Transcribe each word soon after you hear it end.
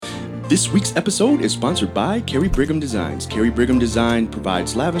This week's episode is sponsored by Carrie Brigham Designs. Carrie Brigham Design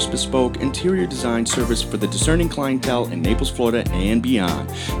provides lavish, bespoke interior design service for the discerning clientele in Naples, Florida, and beyond.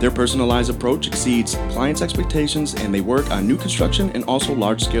 Their personalized approach exceeds clients' expectations, and they work on new construction and also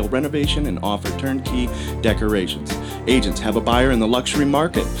large-scale renovation and offer turnkey decorations. Agents have a buyer in the luxury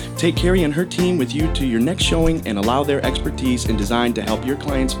market. Take Carrie and her team with you to your next showing and allow their expertise in design to help your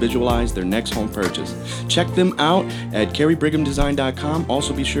clients visualize their next home purchase. Check them out at carriebrighamdesign.com.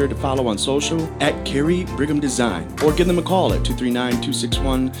 Also be sure to follow on social at Carrie Brigham Design or give them a call at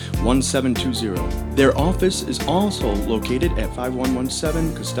 239-261-1720. Their office is also located at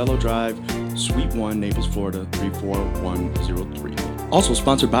 5117 Costello Drive, Suite 1, Naples, Florida 34103. Also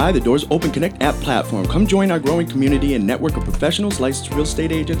sponsored by the Doors Open Connect app platform. Come join our growing community and network of professionals, licensed real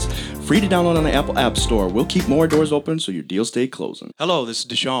estate agents, free to download on the Apple App Store. We'll keep more doors open so your deals stay closing. Hello, this is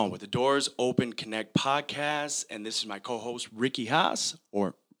Deshaun with the Doors Open Connect podcast, and this is my co-host Ricky Haas,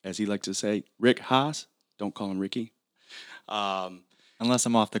 or as he likes to say, Rick Haas. Don't call him Ricky. Unless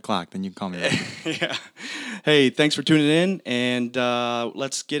I'm off the clock, then you can call me Rick. Yeah. Hey, thanks for tuning in, and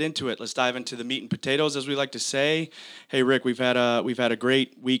let's get into it. Let's dive into the meat and potatoes, as we like to say. Hey, Rick, we've had a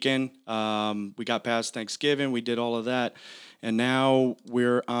great weekend. We got past Thanksgiving, we did all of that, and now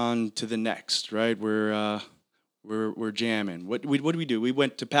we're on to the next. Right? We're jamming. What do we do? We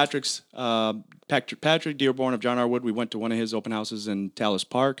went to Patrick Dearborn of John R. Wood. We went to one of his open houses in Tallis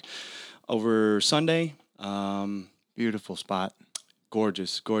Park over Sunday. Beautiful spot.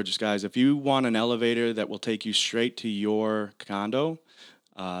 Gorgeous, gorgeous, guys. If you want an elevator that will take you straight to your condo,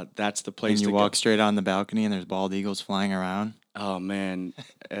 that's the place and to go. You walk straight on the balcony and there's bald eagles flying around. Oh, man.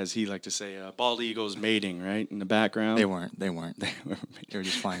 As he liked to say, bald eagles mating, right, in the background. They weren't. They were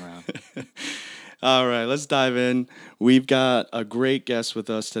just flying around. All right, let's dive in. We've got a great guest with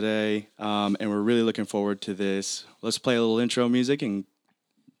us today, and we're really looking forward to this. Let's play a little intro music and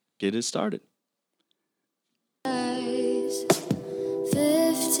get it started.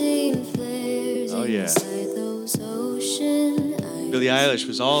 Oh, yeah. Billie Eilish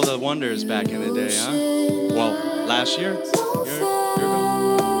was all the wonders back in the day, huh? Well, last year.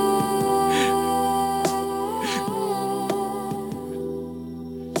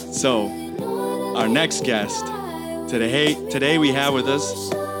 So, our next guest today we have with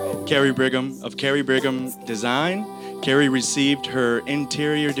us Carrie Brigham of Carrie Brigham Design. Carrie received her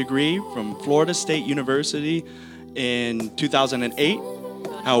interior degree from Florida State University in 2008.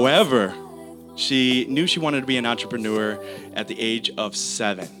 However, she knew she wanted to be an entrepreneur at the age of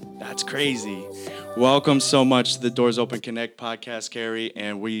 7. That's crazy. Welcome so much to the Doors Open Connect podcast, Carrie,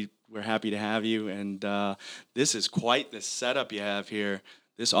 and we're happy to have you. And this is quite the setup you have here.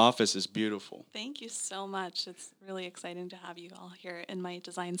 This office is beautiful. Thank you so much. It's really exciting to have you all here in my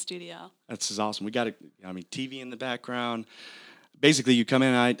design studio. That's awesome. We got TV in the background. Basically, you come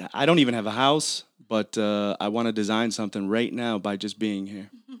in, I don't even have a house, but I want to design something right now by just being here.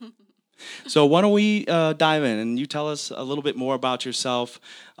 So why don't we dive in, and you tell us a little bit more about yourself,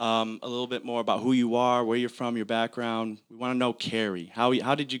 a little bit more about who you are, where you're from, your background. We want to know, Carrie,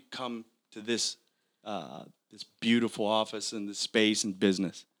 how did you come to this beautiful office and this space and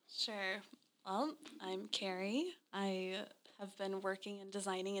business? Sure. Well, I'm Carrie. I have been working and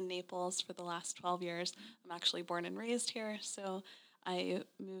designing in Naples for the last 12 years. I'm actually born and raised here, so I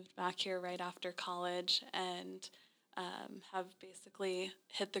moved back here right after college and have basically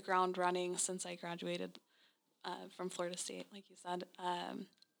hit the ground running since I graduated from Florida State, like you said.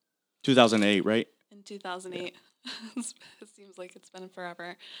 2008, right? In 2008. Yeah. It seems like it's been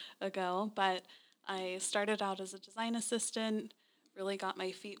forever ago, but I started out as a design assistant, really got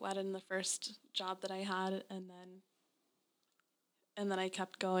my feet wet in the first job that I had, and then I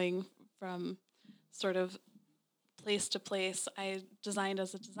kept going from sort of place to place. I designed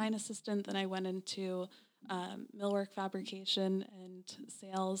as a design assistant, then I went into millwork fabrication and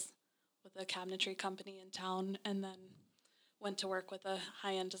sales with a cabinetry company in town, and then went to work with a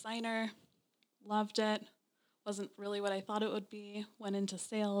high-end designer. Loved it. Wasn't really what I thought it would be. Went into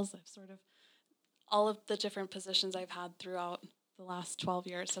sales. I've sort of, all of the different positions I've had throughout the last 12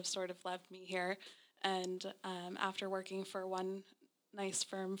 years have sort of led me here. And after working for one nice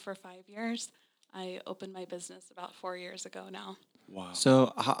firm for 5 years, I opened my business about 4 years ago now. Wow.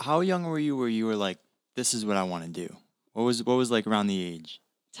 So how young were you where you were like, this is what I want to do? What was like around the age?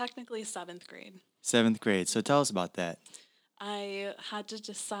 Technically 7th grade. 7th grade. So tell us about that. I had to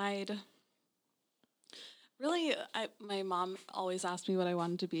decide. Really, my mom always asked me what I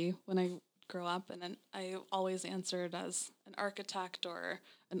wanted to be when I grow up, and then I always answered as an architect or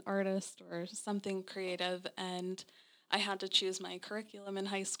an artist or something creative, and I had to choose my curriculum in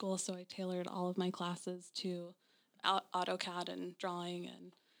high school, so I tailored all of my classes to AutoCAD and drawing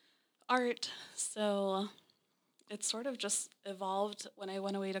and art. So it sort of just evolved when I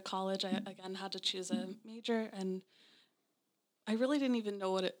went away to college. I again had to choose a major, and I really didn't even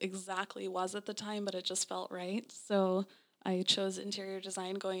know what it exactly was at the time, but it just felt right. So I chose interior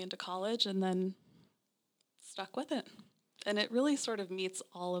design going into college and then stuck with it. And it really sort of meets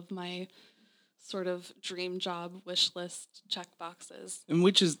all of my sort of dream job wish list check boxes. And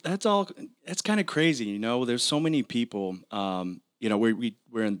which is that's kind of crazy, you know. There's so many people, you know,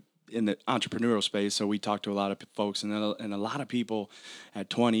 we're in the entrepreneurial space, so we talk to a lot of folks, and a lot of people at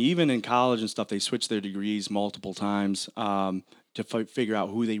 20, even in college and stuff, they switch their degrees multiple times to figure out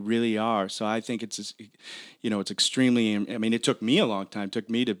who they really are. So I think you know, it's extremely. I mean, it took me a long time. It took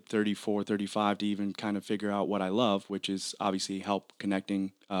me to 34, 35 to even kind of figure out what I love, which is obviously help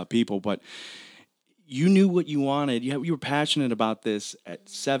connecting people, but you knew what you wanted. You were passionate about this at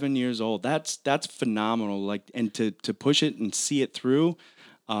 7 years old. That's phenomenal. Like, and to push it and see it through,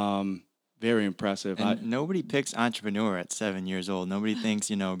 very impressive. And nobody picks entrepreneur at 7 years old. Nobody thinks,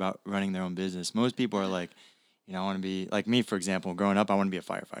 about running their own business. Most people are like, I want to be like me, for example, growing up, I want to be a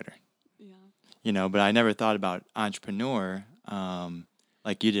firefighter, Yeah. but I never thought about entrepreneur,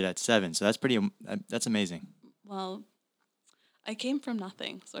 like you did at 7. So that's amazing. Well, I came from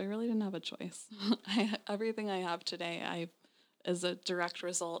nothing, so I really didn't have a choice. Everything I have today, I is a direct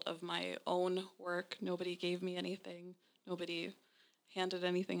result of my own work. Nobody gave me anything. Nobody handed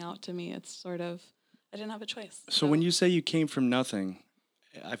anything out to me. It's sort of I didn't have a choice. So when you say you came from nothing,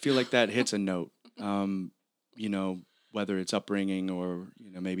 I feel like that hits a note. You know, whether it's upbringing or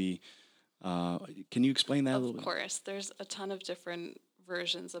maybe. Can you explain that a little bit? Of course, there's a ton of different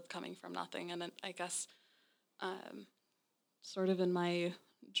versions of coming from nothing, and I guess, sort of in my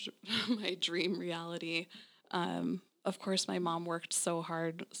my dream reality. Of course, my mom worked so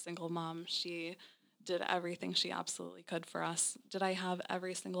hard, single mom. She did everything she absolutely could for us. Did I have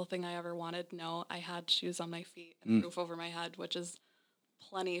every single thing I ever wanted? No. I had shoes on my feet and roof over my head, which is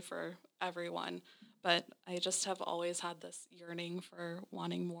plenty for everyone. But I just have always had this yearning for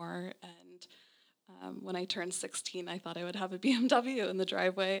wanting more. And when I turned 16, I thought I would have a BMW in the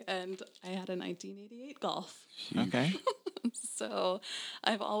driveway, and I had a 1988 Golf. Okay. So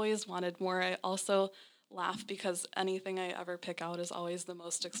I've always wanted more. I also laugh because anything I ever pick out is always the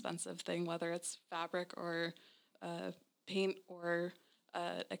most expensive thing, whether it's fabric or paint or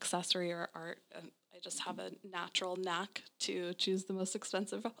accessory or art. And I just have a natural knack to choose the most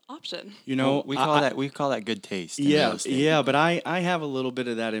expensive option. You know, Well, we call that good taste in real yeah, estate. yeah, but I have a little bit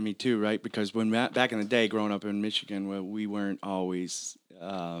of that in me too, right? Because back in the day, growing up in Michigan, where we weren't always,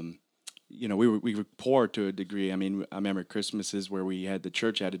 we were poor to a degree. I mean, I remember Christmases where the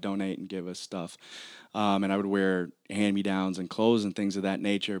church had to donate and give us stuff, and I would wear hand me downs and clothes and things of that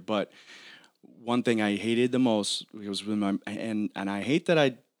nature. But one thing I hated the most was when and I hate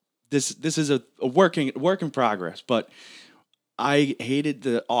that this is a work in progress, but I hated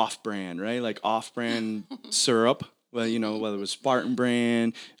the off-brand, right? Like off-brand syrup. Well, whether it was Spartan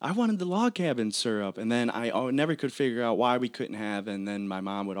brand, I wanted the log cabin syrup, and then I never could figure out why we couldn't have. And then my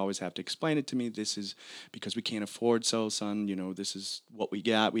mom would always have to explain it to me. This is because we can't afford so, son. This is what we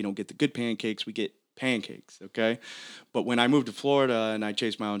got. We don't get the good pancakes. We get pancakes, okay? But when I moved to Florida and I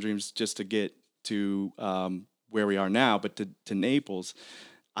chased my own dreams just to get to where we are now, but to Naples,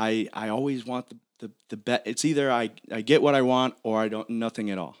 I always want the bet. It's either I get what I want or I don't nothing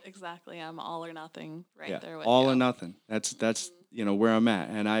at all. Exactly. I'm all or nothing right there with all you. or nothing. That's where I'm at,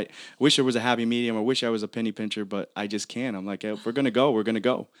 and I wish there was a happy medium. I wish I was a penny pincher, but I just can't. I'm like, if we're gonna go, we're gonna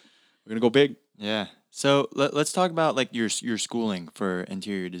go. We're gonna go big. Yeah. So let's talk about like your schooling for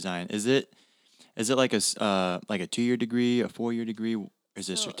interior design. Is it like a 2-year degree, a 4-year degree? Is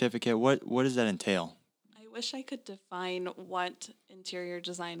it a So- certificate? What does that entail? I wish I could define what interior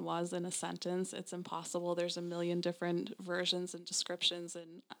design was in a sentence. It's impossible. There's a million different versions and descriptions,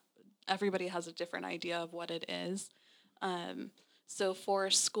 and everybody has a different idea of what it is. So for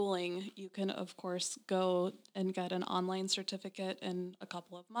schooling, you can, of course, go and get an online certificate in a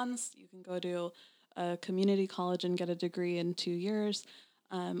couple of months. You can go to a community college and get a degree in 2 years.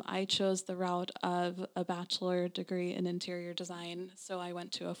 I chose the route of a bachelor degree in interior design, so I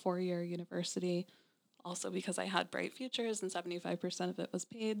went to a 4-year university, also because I had bright futures and 75% of it was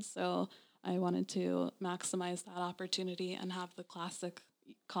paid, so I wanted to maximize that opportunity and have the classic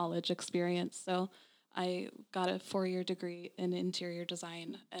college experience. So I got a 4-year degree in interior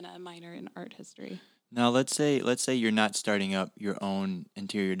design and a minor in art history. Now let's say you're not starting up your own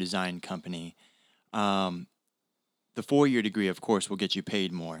interior design company. The 4-year degree, of course, will get you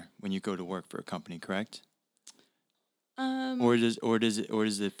paid more when you go to work for a company, correct? Or does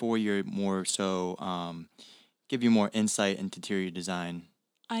the 4-year more so give you more insight into interior design?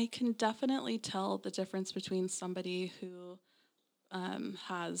 I can definitely tell the difference between somebody who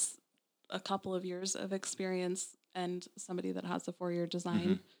has a couple of years of experience and somebody that has a 4-year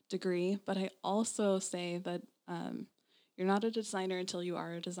design degree. But I also say that you're not a designer until you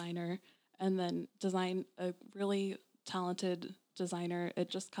are a designer. And then design, a really talented designer, it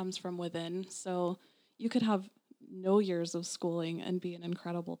just comes from within. So you could have no years of schooling and be an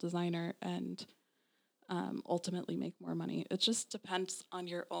incredible designer and ultimately make more money. It just depends on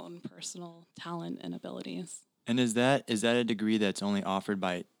your own personal talent and abilities. And is that a degree that's only offered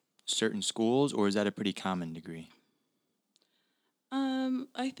by certain schools, or is that a pretty common degree?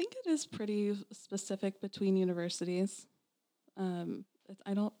 I think it is pretty specific between universities.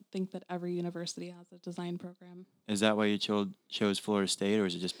 I don't think that every university has a design program. Is that why you chose Florida State, or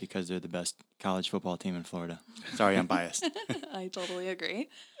is it just because they're the best college football team in Florida? Sorry, I'm biased. I totally agree.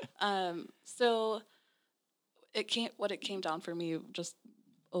 So what it came down for me, just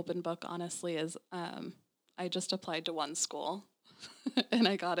open book, honestly, is I just applied to one school and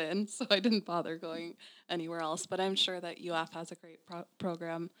I got in, so I didn't bother going anywhere else. But I'm sure that UF has a great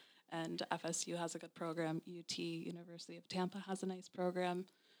program, and FSU has a good program. University of Tampa, has a nice program,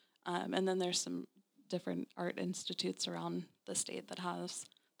 and then there's some different art institutes around the state that has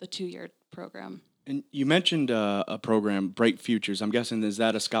the 2-year program. And you mentioned a program, Bright Futures. I'm guessing, is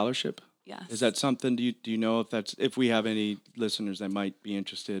that a scholarship? Yes. Is that something? Do you know if we have any listeners that might be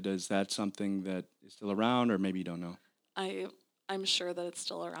interested? Is that something that is still around, or maybe you don't know? I'm sure that it's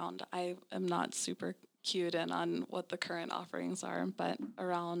still around. I am not super cued in on what the current offerings are, but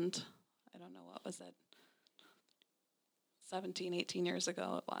around, I don't know, what was it, 17, 18 years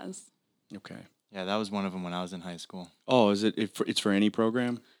ago it was. Okay. Yeah, that was one of them when I was in high school. Oh, is it's for any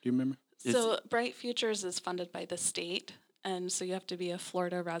program? Do you remember? So Bright Futures is funded by the state, and so you have to be a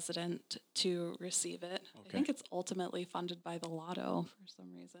Florida resident to receive it. Okay. I think it's ultimately funded by the lotto for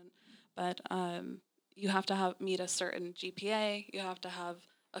some reason, but you have to meet a certain GPA. You have to have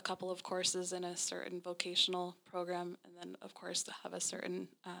a couple of courses in a certain vocational program, and then of course have a certain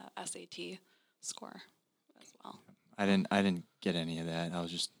SAT score as well. I didn't get any of that. I was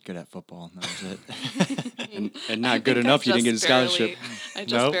just good at football, and that was it. and not good enough. You didn't get a scholarship. I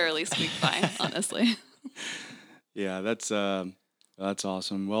just barely squeaked by, honestly. Yeah, that's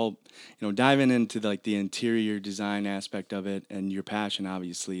awesome. Well, diving into the interior design aspect of it, and your passion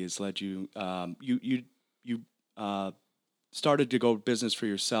obviously has led you. You started to go business for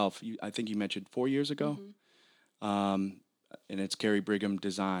yourself. I think you mentioned 4 years ago, and it's Carrie Brigham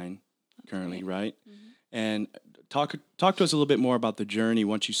Design currently, right? Mm-hmm. And talk to us a little bit more about the journey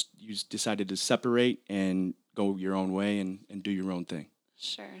once you decided to separate and go your own way and do your own thing.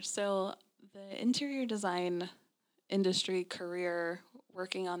 Sure. So the interior design industry career,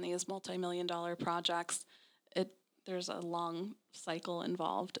 working on these multi-million-dollar projects, there's a long cycle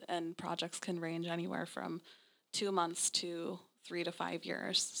involved, and projects can range anywhere from 2 months to 3 to 5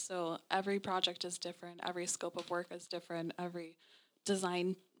 years. So every project is different. Every scope of work is different. Every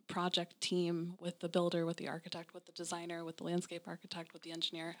design project team, with the builder, with the architect, with the designer, with the landscape architect, with the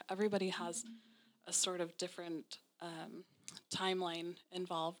engineer, everybody has a sort of different timeline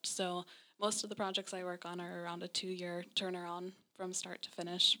involved. So most of the projects I work on are around a 2-year turnaround from start to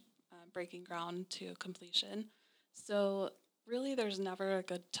finish, breaking ground to completion. So really there's never a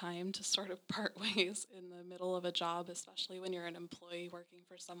good time to sort of part ways in the middle of a job, especially when you're an employee working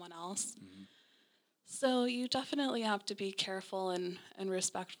for someone else. Mm-hmm. So you definitely have to be careful and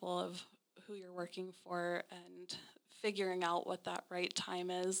respectful of who you're working for and figuring out what that right time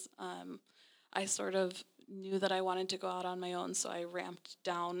is. I sort of knew that I wanted to go out on my own, so I ramped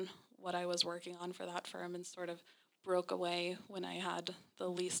down what I was working on for that firm and sort of broke away when I had the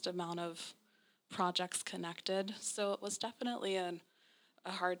least amount of projects connected. So it was definitely a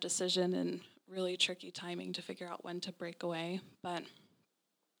hard decision and really tricky timing to figure out when to break away. But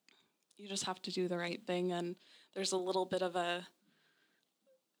you just have to do the right thing, and there's a little bit of a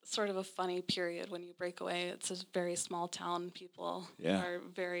sort of a funny period when you break away. It's a very small town. People are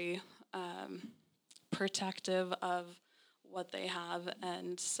very protective of what they have,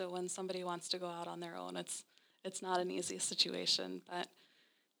 and so when somebody wants to go out on their own, it's not an easy situation, but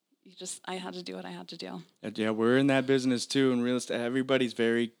I had to do what I had to do. Yeah, we're in that business too, in real estate. Everybody's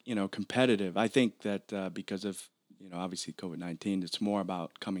very, competitive. I think that because of, obviously COVID-19, it's more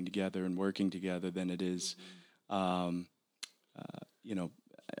about coming together and working together than it is, of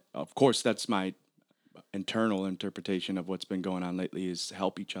course, that's my internal interpretation of what's been going on lately, is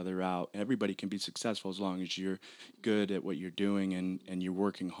help each other out. Everybody can be successful as long as you're good at what you're doing and you're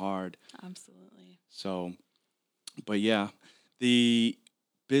working hard. Absolutely. So, but yeah, the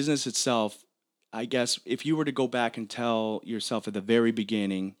business itself, I guess if you were to go back and tell yourself at the very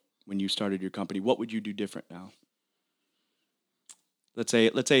beginning when you started your company, what would you do different now? Let's say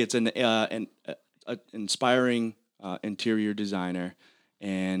it's an inspiring interior designer,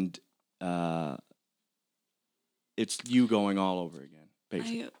 and uh, it's you going all over again,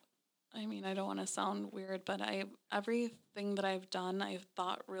 basically. I mean, I don't want to sound weird, but everything that I've done, I've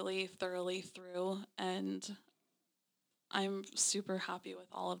thought really thoroughly through, and I'm super happy with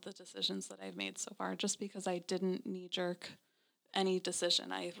all of the decisions that I've made so far, just because I didn't knee jerk any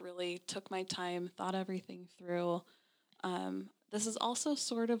decision. I really took my time, thought everything through. This is also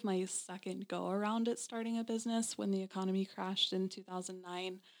sort of my second go around at starting a business. When the economy crashed in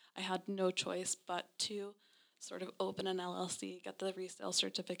 2009, I had no choice but to sort of open an LLC, get the resale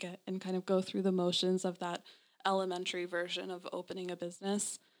certificate, and kind of go through the motions of that elementary version of opening a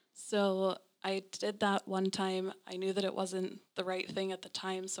business. So I did that one time. I knew that it wasn't the right thing at the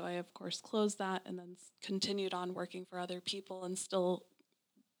time, so I, of course, closed that and then continued on working for other people and still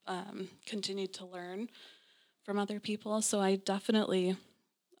continued to learn from other people. So I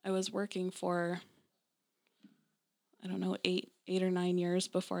was working for, I don't know, 8 or 9 years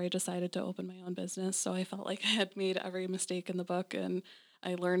before I decided to open my own business. So I felt like I had made every mistake in the book, and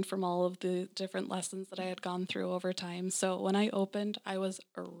I learned from all of the different lessons that I had gone through over time. So when I opened, I was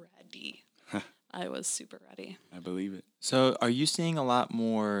ready. I was super ready. I believe it. So, are you seeing a lot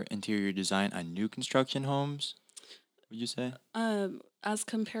more interior design on new construction homes? Would you say? As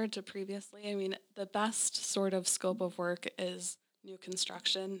compared to previously, I mean, the best sort of scope of work is new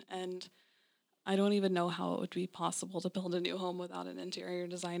construction, and I don't even know how it would be possible to build a new home without an interior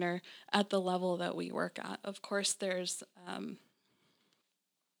designer at the level that we work at. Of course, there's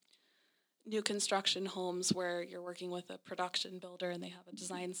new construction homes where you're working with a production builder and they have a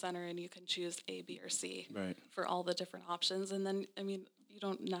design center and you can choose A, B, or C Right. for all the different options. And then, I mean, you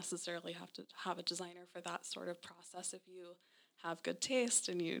don't necessarily have to have a designer for that sort of process if you have good taste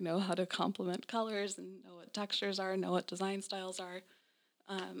and you know how to complement colors and know what textures are, know what design styles are.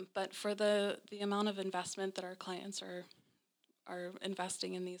 But for the amount of investment that our clients are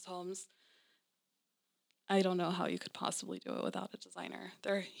investing in these homes, I don't know how you could possibly do it without a designer.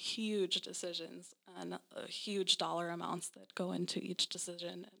 There are huge decisions and huge dollar amounts that go into each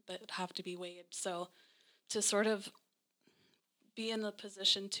decision that have to be weighed. So to sort of be in the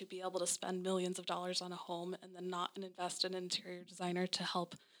position to be able to spend millions of dollars on a home and then not invest in an interior designer to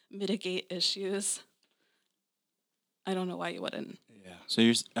help mitigate issues, I don't know why you wouldn't. Yeah.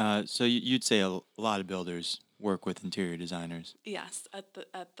 So you'd say a lot of builders work with interior designers. Yes, at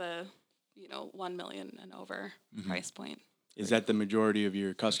the 1 million and over price point. Is that the majority of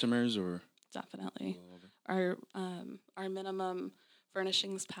your customers, or? Definitely. Our minimum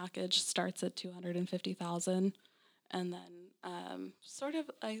furnishings package starts at 250,000, and then sort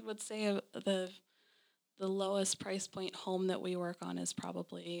of I would say the lowest price point home that we work on is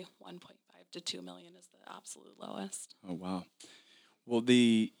probably 1.5 to 2 million is the absolute lowest. Oh, wow. Well,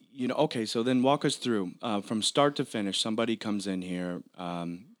 okay, so then walk us through from start to finish. Somebody comes in here,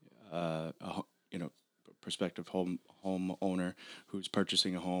 prospective home owner who's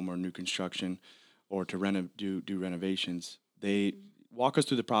purchasing a home or new construction, or to do renovations. They walk us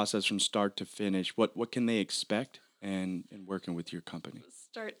through the process from start to finish. What can they expect and working with your company?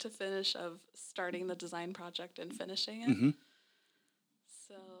 Start to finish of starting the design project and finishing it. Mm-hmm.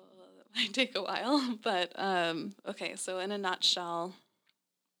 So that might take a while, but okay. So in a nutshell,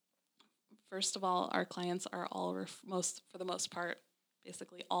 first of all, our clients are all for the most part,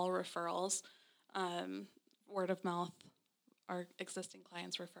 basically all referrals. Word of mouth. Our existing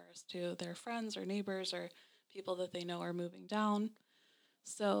clients refer us to their friends or neighbors or people that they know are moving down.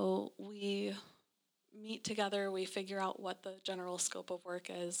 So we meet together. We figure out what the general scope of work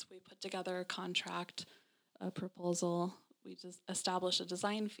is. We put together a contract, a proposal. We just establish a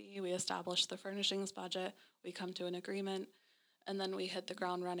design fee. We establish the furnishings budget. We come to an agreement. And then we hit the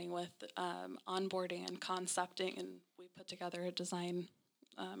ground running with onboarding and concepting. And we put together a design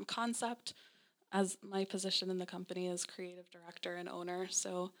concept. As my position in the company is creative director and owner,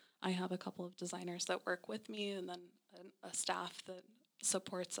 so I have a couple of designers that work with me and then a staff that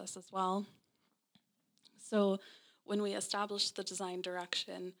supports us as well. So when we establish the design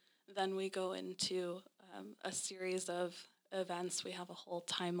direction, then we go into a series of events. We have a whole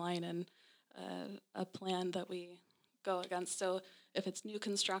timeline and a plan that we go against. So if it's new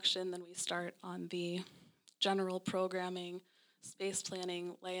construction, then we start on the general programming, space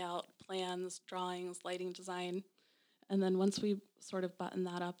planning, layout, plans, drawings, lighting design. And then once we sort of button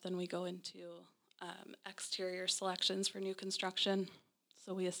that up, then we go into exterior selections for new construction.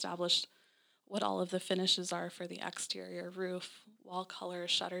 So we established what all of the finishes are for the exterior roof, wall color,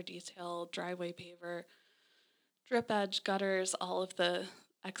 shutter detail, driveway paver, drip edge, gutters, all of the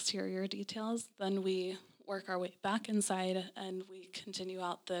exterior details. Then we work our way back inside and we continue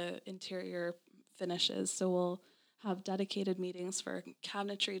out the interior finishes. So we'll have dedicated meetings for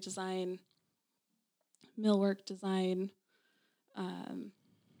cabinetry design, millwork design, um,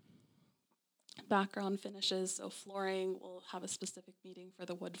 background finishes. So flooring, we'll have a specific meeting for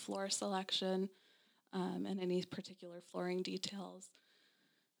the wood floor selection and any particular flooring details.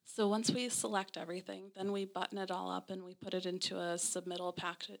 So once we select everything, then we button it all up and we put it into a submittal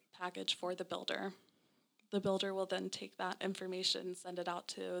package for the builder. The builder will then take that information, send it out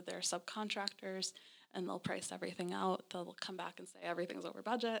to their subcontractors, and they'll price everything out. They'll come back and say everything's over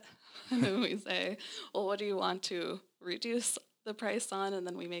budget. And then we say, well, what do you want to reduce the price on? And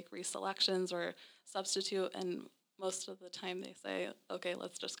then we make reselections or substitute. And most of the time they say, okay,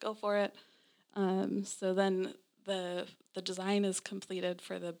 let's just go for it. So then the design is completed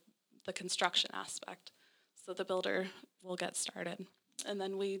for the construction aspect. So the builder will get started. And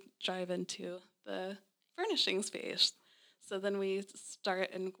then we drive into the furnishings phase. So then we start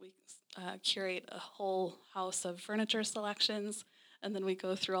and we curate a whole house of furniture selections, and then we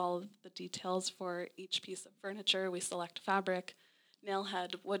go through all of the details for each piece of furniture. We select fabric, nail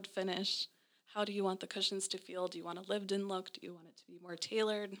head, wood finish. How do you want the cushions to feel? Do you want a lived-in look? Do you want it to be more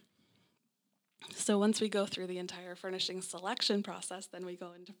tailored? So once we go through the entire furnishing selection process, then we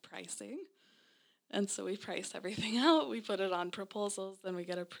go into pricing. And so we price everything out, we put it on proposals, then we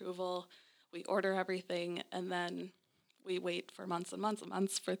get approval, we order everything, and then we wait for months and months and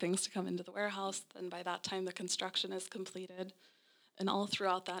months for things to come into the warehouse. Then by that time, the construction is completed. And all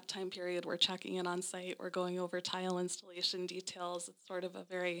throughout that time period, we're checking in on site, we're going over tile installation details. It's sort of a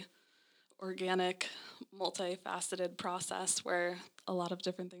very organic, multifaceted process where a lot of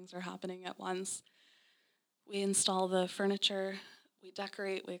different things are happening at once. We install the furniture, we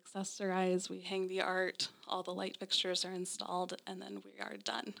decorate, we accessorize, we hang the art, all the light fixtures are installed, and then we are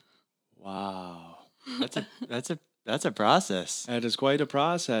done. Wow. That's a process. That is quite a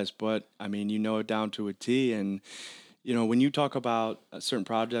process, but I mean, you know it down to a T. And when you talk about certain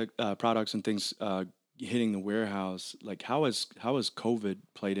products and things hitting the warehouse, like how has COVID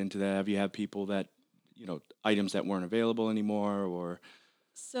played into that? Have you had people that items that weren't available anymore, or?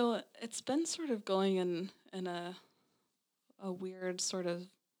 So it's been sort of going in a weird sort of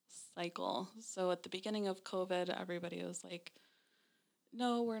cycle. So at the beginning of COVID, everybody was like,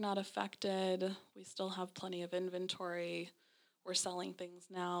 no, we're not affected. We still have plenty of inventory. We're selling things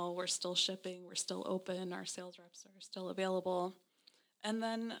now. We're still shipping. We're still open. Our sales reps are still available. And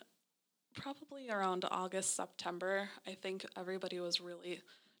then probably around August, September, I think everybody was really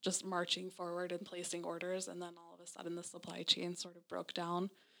just marching forward and placing orders. And then all of a sudden the supply chain sort of broke down.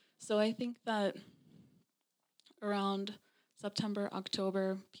 So I think that around September,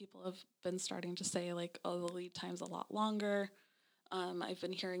 October, people have been starting to say like, oh, the lead time's a lot longer. I've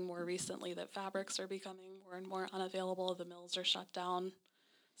been hearing more recently that fabrics are becoming more and more unavailable. The mills are shut down.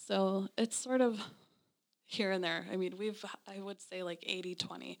 So it's sort of here and there. I mean, I would say like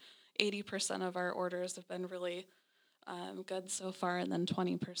 80-20. 80% of our orders have been really good so far, and then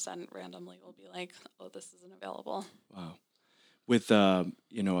 20% randomly will be like, oh, this isn't available. Wow. With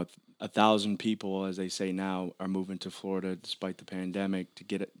 1,000 people, as they say now, are moving to Florida despite the pandemic to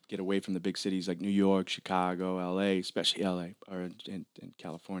get away from the big cities like New York, Chicago, L.A., especially L.A. or in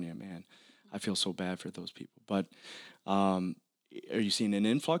California. Man, I feel so bad for those people. But are you seeing an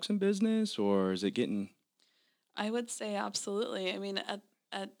influx in business, or is it getting? I would say absolutely. I mean,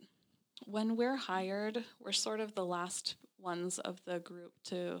 at when we're hired, we're sort of the last ones of the group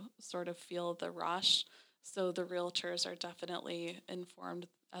to sort of feel the rush. So the realtors are definitely informed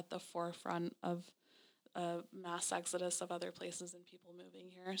at the forefront of a mass exodus of other places and people moving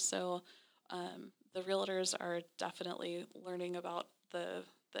here. So the realtors are definitely learning about the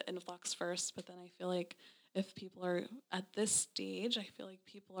influx first. But then I feel like if people are at this stage, I feel like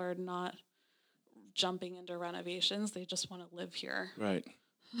people are not jumping into renovations. They just want to live here. Right.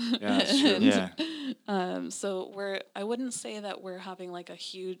 Yeah, that's true. Yeah. So I wouldn't say that we're having like a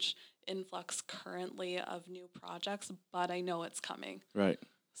huge influx currently of new projects, but I know it's coming. Right.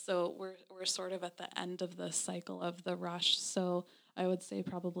 So we're sort of at the end of the cycle of the rush. So I would say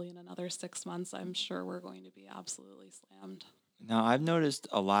probably in another 6 months, I'm sure we're going to be absolutely slammed. Now, I've noticed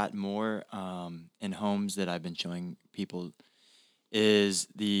a lot more in homes that I've been showing people is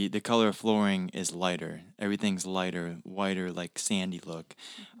the color of flooring is lighter. Everything's lighter, whiter, like sandy look.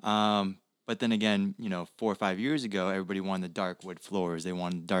 But then again, 4 or 5 years ago, everybody wanted the dark wood floors. They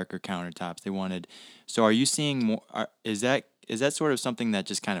wanted darker countertops. They wanted. So, are you seeing more? Is that sort of something that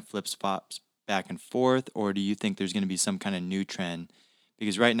just kind of flip flops back and forth, or do you think there's going to be some kind of new trend?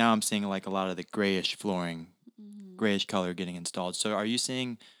 Because right now I'm seeing like a lot of the grayish flooring, Hmm. grayish color getting installed. So are you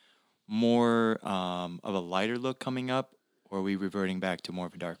seeing more of a lighter look coming up, or are we reverting back to more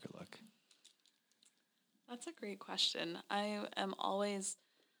of a darker look? That's a great question. I am always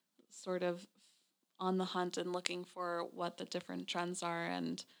sort of on the hunt and looking for what the different trends are.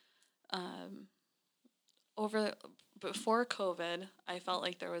 And um, over before COVID, I felt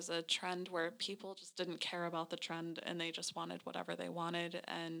like there was a trend where people just didn't care about the trend and they just wanted whatever they wanted,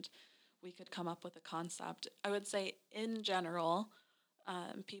 and we could come up with a concept. I would say, in general,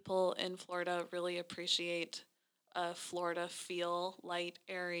 people in Florida really appreciate a Florida feel, light,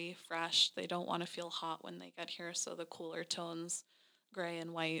 airy, fresh. They don't want to feel hot when they get here, so the cooler tones, gray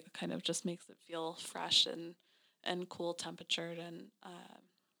and white, kind of just makes it feel fresh and cool temperatured. And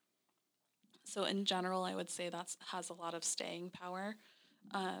so in general, I would say that's has a lot of staying power.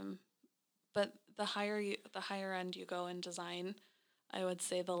 Um, but the higher end you go in design, I would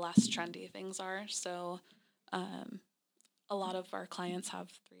say the less trendy things are. So um, a lot of our clients have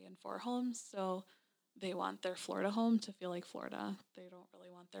 3 and 4 homes, so they want their Florida home to feel like Florida. They don't really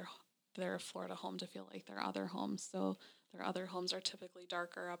want their Florida home to feel like their other homes. So their other homes are typically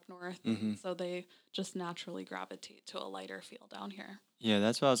darker up north, Hmm. so they just naturally gravitate to a lighter feel down here. Yeah,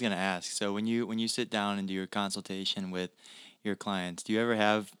 that's what I was gonna ask. So when you sit down and do your consultation with your clients, do you ever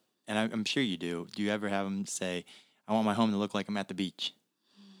have, and I'm sure you do, do you ever have them say, "I want my home to look like I'm at the beach"?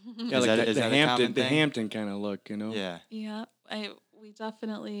 Yeah, Is like that the, is the that a common Hampton, the thing? Hampton kind of look, you know. Yeah, Yeah, I we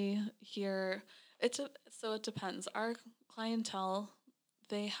definitely hear so it depends. Our clientele,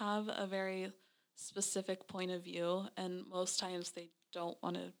 they have a very specific point of view, and most times they don't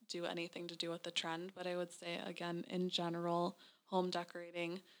want to do anything to do with the trend. But I would say, again, in general, home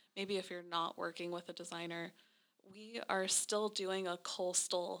decorating, maybe if you're not working with a designer, we are still doing a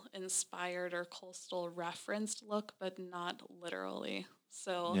coastal inspired or coastal referenced look, but not literally.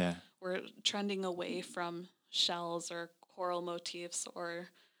 So yeah, we're trending away from shells or coral motifs or,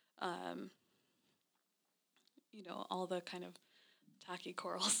 um, all the kind of tacky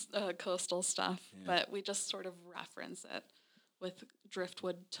coral coastal stuff. Yeah. But we just sort of reference it with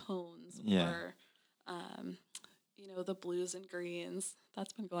driftwood tones yeah. or, um, the blues and greens.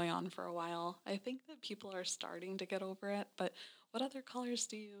 That's been going on for a while. I think that people are starting to get over it, but what other colors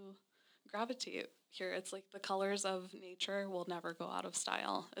do you gravitate here? It's like the colors of nature will never go out of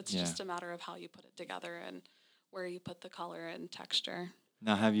style. It's Yeah. just a matter of how you put it together and where you put the color and texture.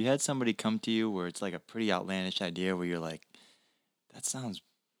 Now, have you had somebody come to you where it's like a pretty outlandish idea where you're like, that sounds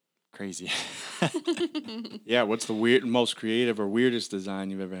crazy? Yeah. What's the most creative or weirdest design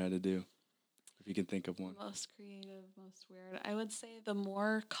you've ever had to do, if you can think of one? Most creative, most weird. I would say the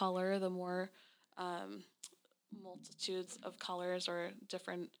more color, the more um, multitudes of colors or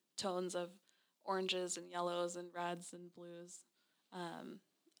different tones of oranges and yellows and reds and blues. Um,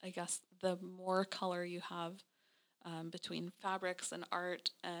 I guess the more color you have between fabrics and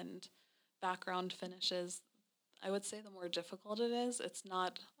art and background finishes, I would say the more difficult it is. It's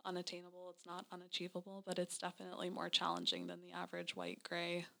not unattainable, it's not unachievable, but it's definitely more challenging than the average white,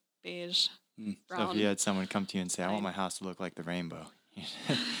 gray, beige, Hmm. So if you brown had someone come to you and say, "I want my line. house to look like the rainbow,"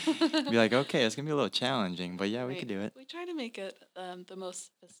 you'd be like, "Okay, it's gonna be a little challenging, but yeah, we could Right. do it." We try to make it the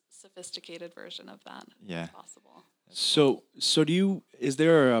most sophisticated version of that as Yeah, possible. that's cool. So is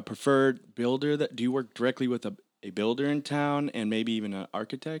there a preferred builder that do you work directly with a builder in town and maybe even an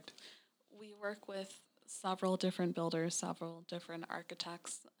architect? We work with several different builders, several different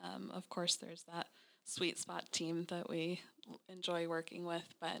architects. Of course, there's that sweet spot team that we enjoy working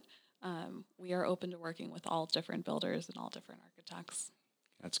with, but we are open to working with all different builders and all different architects.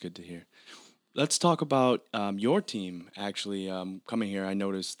 That's good to hear. Let's talk about your team. Actually, coming here, I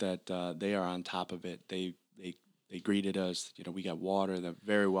noticed that they are on top of it. They greeted us. You know, we got water. They're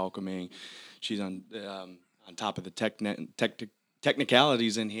very welcoming. She's on top of the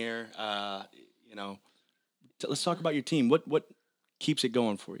technicalities in here. You know, let's talk Yeah. about your team. What keeps it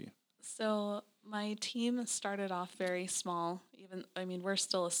going for you? So my team started off very small. I mean, we're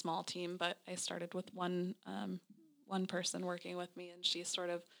still a small team, but I started with one person working with me, and she sort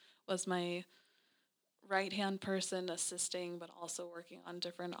of was my right hand person assisting, but also working on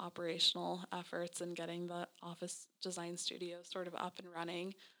different operational efforts and getting the office design studio sort of up and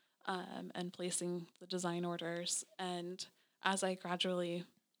running, and placing the design orders. And as I gradually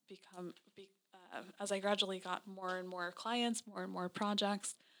as I gradually got more and more clients, more and more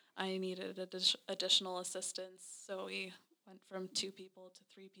projects, I needed additional assistance. So we went from 2 people to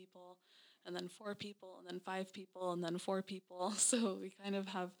 3 people, and then 4 people, and then 5 people, and then 4 people. So we kind of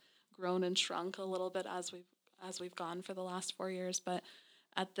have grown and shrunk a little bit as we've gone for the last 4 years. But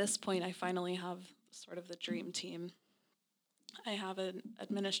at this point, I finally have sort of the dream team. I have an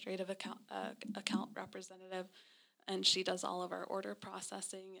administrative account representative, and she does all of our order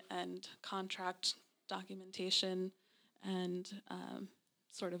processing and contract documentation and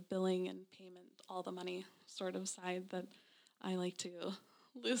sort of billing and payment, all the money sort of side that I like to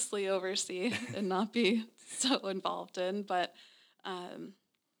loosely oversee and not be so involved in. But I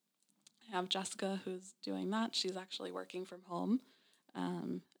have Jessica who's doing that. She's actually working from home.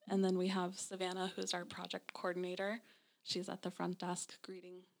 And then we have Savannah, who's our project coordinator. She's at the front desk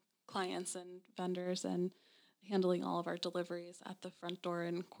greeting clients and vendors and handling all of our deliveries at the front door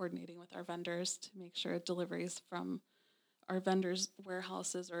and coordinating with our vendors to make sure deliveries from our vendors'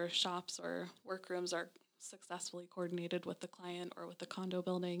 warehouses or shops or workrooms are successfully coordinated with the client or with the condo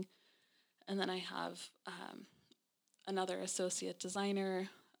building. And then I have another associate designer,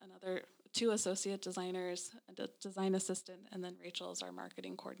 another two associate designers, and a design assistant, and then Rachel is our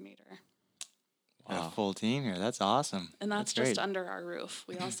marketing coordinator. Got a full team here. That's awesome. And that's great. just under our roof.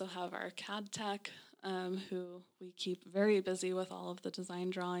 We also have our CAD tech, who we keep very busy with all of the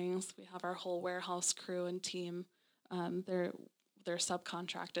design drawings. We have our whole warehouse crew and team. They're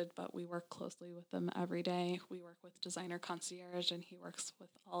subcontracted, but we work closely with them every day. We work with designer concierge, and he works with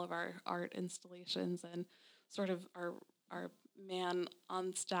all of our art installations and sort of our man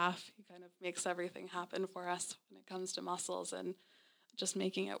on staff. He kind of makes everything happen for us when it comes to muscles and just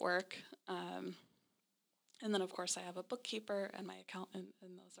making it work. And then, of course, I have a bookkeeper and my accountant,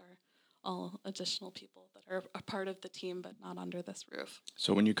 and those are all additional people that are a part of the team, but not under this roof.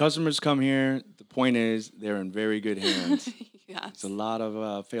 So when your customers come here, the point is they're in very good hands. Yes. There's a lot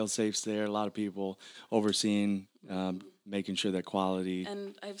of fail-safes there, a lot of people overseeing, making sure that quality.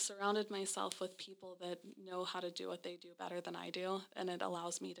 And I've surrounded myself with people that know how to do what they do better than I do, and it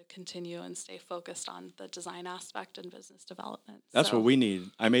allows me to continue and stay focused on the design aspect and business development. That's what we need.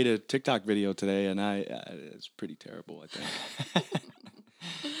 I made a TikTok video today, and it's pretty terrible, I think.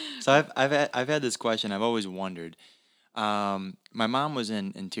 So I've had this question. I've always wondered. My mom was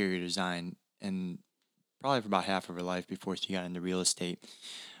in interior design, and probably for about half of her life before she got into real estate.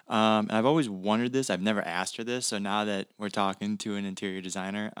 And I've always wondered this. I've never asked her this. So now that we're talking to an interior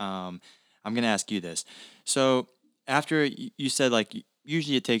designer, I'm going to ask you this. So after you said, like,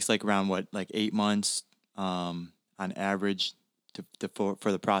 usually it takes like around 8 months on average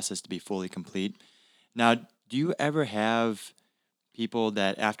for the process to be fully complete. Now, do you ever have people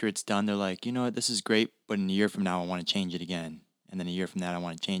that after it's done, they're like, you know what, this is great, but in a year from now, I want to change it again. And then a year from that, I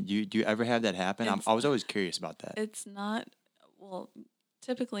want to change. Do you ever have that happen? I was always curious about that. It's not, well,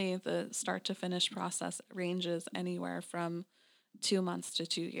 typically the start to finish process ranges anywhere from 2 months to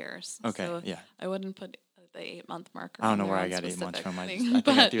 2 years. Okay, so yeah. I wouldn't put the 8-month marker. I don't know where I got 8 months from. I think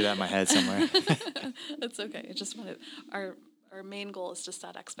I threw that in my head somewhere. That's okay. I just wanted our main goal is to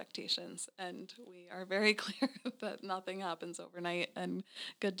set expectations, and we are very clear that nothing happens overnight, and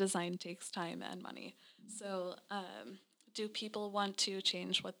good design takes time and money. So, do people want to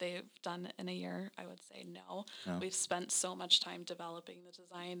change what they've done in a year? I would say no. We've spent so much time developing the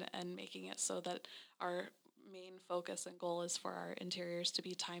design and making it so that our main focus and goal is for our interiors to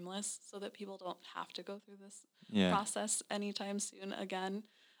be timeless, so that people don't have to go through this process anytime soon again.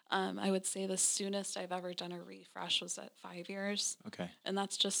 I would say the soonest I've ever done a refresh was at 5 years. Okay. And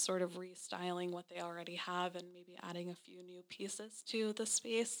that's just sort of restyling what they already have and maybe adding a few new pieces to the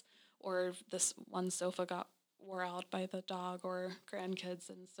space. Or this one sofa wore out by the dog or grandkids,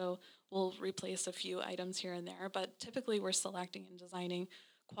 and so we'll replace a few items here and there. But typically we're selecting and designing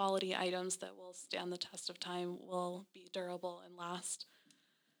quality items that will stand the test of time, will be durable and last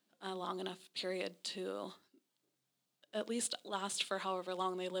a long enough period to at least last for however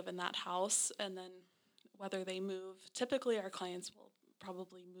long they live in that house. And then whether they move, typically our clients will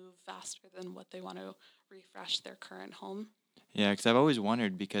probably move faster than what they want to refresh their current home. Yeah, because I've always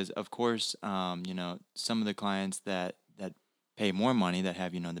wondered, because of course, some of the clients that pay more money, that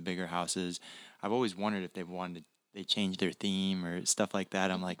have, the bigger houses, I've always wondered if they change their theme or stuff like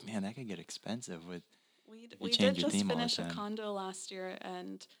that. I'm like, man, that could get expensive with we did just finish a condo last year,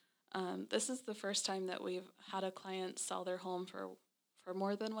 and this is the first time that we've had a client sell their home for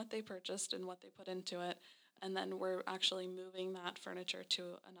more than what they purchased and what they put into it. And then we're actually moving that furniture to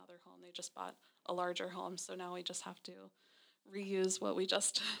another home. They just bought a larger home, so now we just have to reuse what we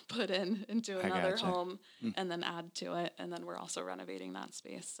just put into another home and then add to it. And then we're also renovating that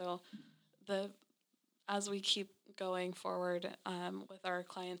space. So as we keep going forward with our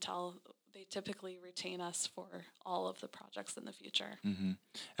clientele, they typically retain us for all of the projects in the future. Mm-hmm.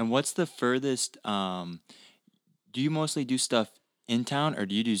 And what's the furthest? Do you mostly do stuff in town, or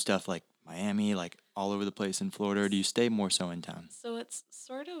do you do stuff like Miami, like all over the place in Florida, or do you stay more so in town? So it's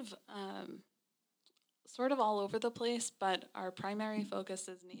sort of all over the place, but our primary focus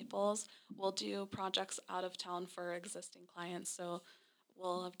is Naples. We'll do projects out of town for existing clients. So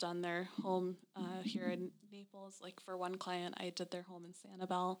we'll have done their home here in Naples. Like for one client, I did their home in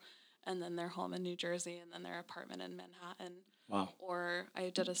Sanibel, and then their home in New Jersey, and then their apartment in Manhattan. Wow. Or I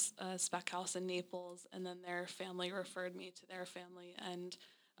did a spec house in Naples, and then their family referred me to their family, and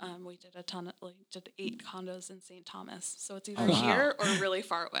we did did 8 condos in St. Thomas. So it's either wow. here or really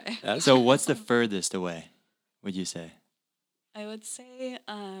far away. So what's the furthest away, would you say? I would say,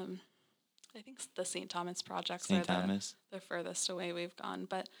 I think the St. Thomas projects St. are Thomas? the furthest away we've gone,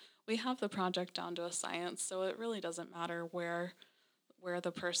 but we have the project down to a science, so it really doesn't matter where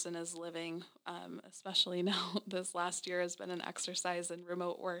the person is living, especially now this last year has been an exercise in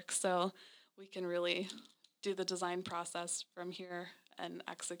remote work, so we can really do the design process from here and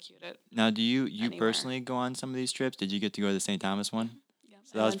execute it. Now, do you anywhere. personally go on some of these trips? Did you get to go to the St. Thomas one? Yeah,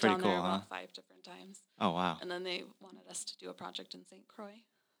 So that I was went pretty down cool, there huh? about 5 different times. Oh, wow. And then they wanted us to do a project in St. Croix,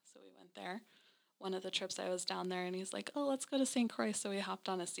 so we went there. One of the trips I was down there, and he's like, "Oh, let's go to St. Croix." So we hopped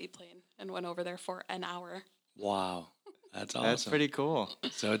on a seaplane and went over there for an hour. Wow. That's awesome. That's pretty cool.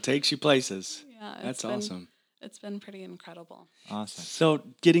 So it takes you places. Yeah, That's awesome. It's been pretty incredible. Awesome. So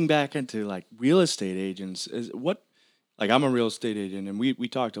getting back into like real estate agents, is what, like I'm a real estate agent, and we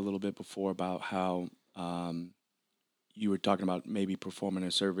talked a little bit before about how you were talking about maybe performing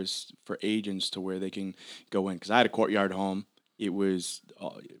a service for agents to where they can go in. Because I had a courtyard home. It was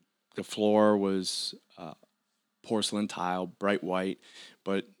the floor was porcelain tile, bright white,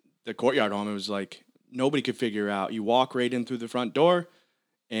 but the courtyard home, it was like nobody could figure out. You walk right in through the front door,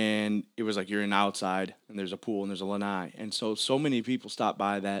 and it was like you're in outside, and there's a pool and there's a lanai, and so many people stopped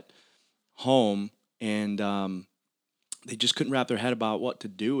by that home, and they just couldn't wrap their head about what to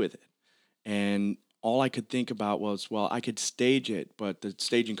do with it. And all I could think about was, well, I could stage it, but the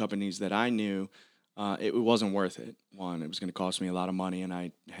staging companies that I knew, it wasn't worth it. One, it was going to cost me a lot of money, and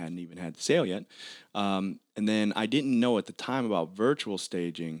I hadn't even had the sale yet. And then I didn't know at the time about virtual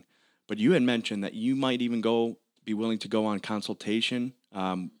staging, but you had mentioned that you might even be willing to go on consultation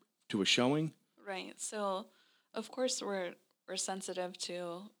to a showing. Right. So, of course, we're sensitive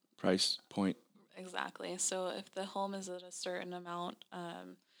to Price point. exactly. So if the home is at a certain amount,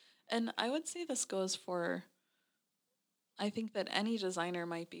 and I would say this goes for, I think that any designer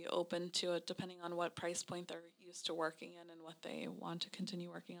might be open to it depending on what price point they're used to working in and what they want to continue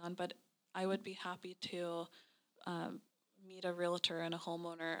working on. But I would be happy to meet a realtor and a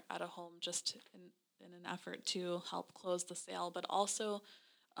homeowner at a home just in an effort to help close the sale. But also,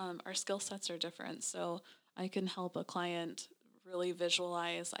 our skill sets are different. So I can help a client really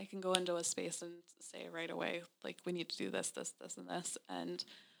visualize. I can go into a space and say right away, like, we need to do this, this, this, and this. And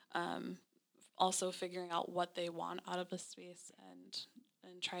also figuring out what they want out of a space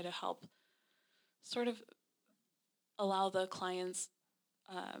and try to help sort of allow the clients,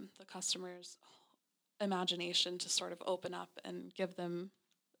 the customers' imagination to sort of open up and give them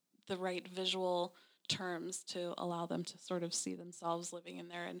the right visual terms to allow them to sort of see themselves living in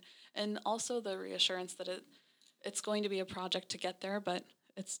there, and also the reassurance that it's going to be a project to get there, but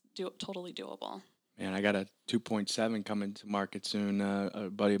it's totally doable. Man, I got a 2.7 coming to market soon, a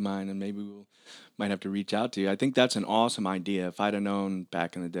buddy of mine, and maybe might have to reach out to you. I think that's an awesome idea. If I'd have known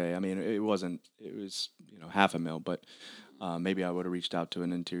back in the day, I mean, it was $500,000, but maybe I would have reached out to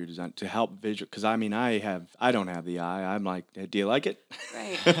an interior design to help visual. Because I mean, I don't have the eye. I'm like, do you like it?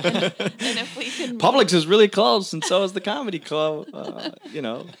 Right. And if we can Publix is really close, and so is the comedy club.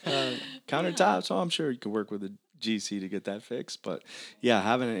 Countertop. So I'm sure you can work with a GC to get that fixed. But yeah,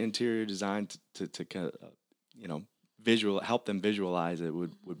 having an interior design to help them visualize it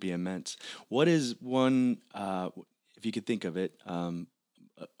would be immense. What is one, if you could think of it,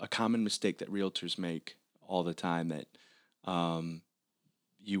 a common mistake that realtors make all the time that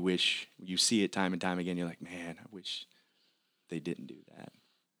you wish you see it time and time again? You're like, man, I wish they didn't do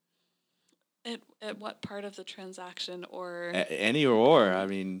that. At what part of the transaction, or Any or I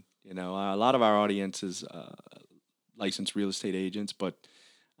mean, a lot of our audience is licensed real estate agents, but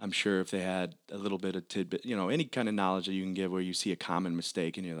I'm sure if they had a little bit of tidbit, any kind of knowledge that you can give where you see a common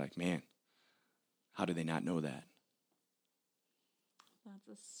mistake and you're like, man, how do they not know that? That's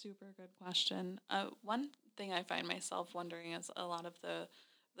a super good question. One thing I find myself wondering is a lot of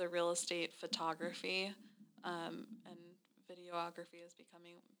the real estate photography and videography is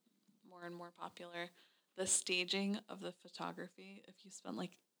becoming more and more popular. The staging of the photography, if you spend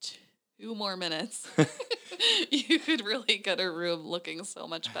like 2 more minutes, you could really get a room looking so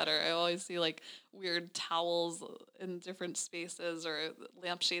much better. I always see like weird towels in different spaces or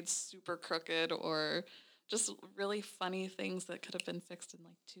lampshades super crooked or just really funny things that could have been fixed in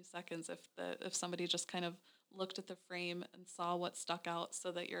like 2 seconds if somebody just kind of looked at the frame and saw what stuck out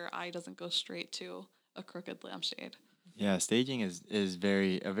so that your eye doesn't go straight to a crooked lampshade. Yeah, staging is a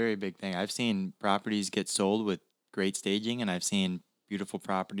very big thing. I've seen properties get sold with great staging, and I've seen beautiful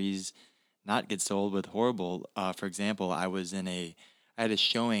properties not get sold with horrible. For example, I had a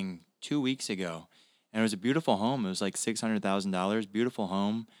showing 2 weeks ago, and it was a beautiful home. It was like $600,000, beautiful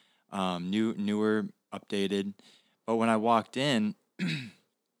home, newer, updated. But when I walked in, it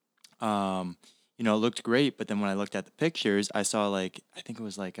looked great. But then when I looked at the pictures, I saw like I think it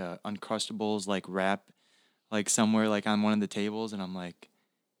was like a Uncrustables like wrap like somewhere like on one of the tables, and I'm like,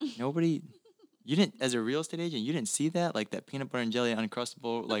 nobody, you didn't, as a real estate agent, you didn't see that, like that peanut butter and jelly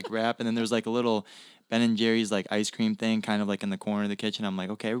uncrustable like wrap, and then there's like a little Ben and Jerry's like ice cream thing, kind of like in the corner of the kitchen. I'm like,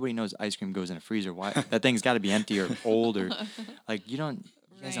 okay, everybody knows ice cream goes in a freezer. Why that thing's got to be empty or old or like you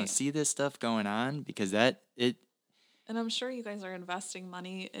guys don't Right. see this stuff going on because that it. And I'm sure you guys are investing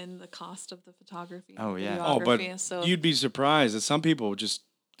money in the cost of the photography and Oh the yeah. Oh, but videography. So you'd be surprised that some people just.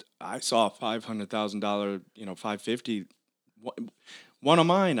 I saw $500,000, 550. One of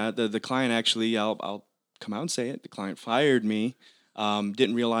mine, the client actually, I'll come out and say it. The client fired me.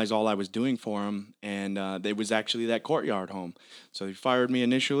 Didn't realize all I was doing for him, and it was actually that courtyard home. So he fired me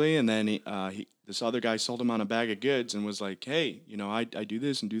initially, and then this other guy sold him on a bag of goods and was like, "Hey, I do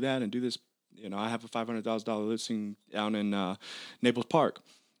this and do that and do this. I have a $500,000 listing down in Naples Park."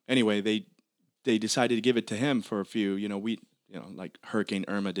 Anyway, they decided to give it to him for a few. Like Hurricane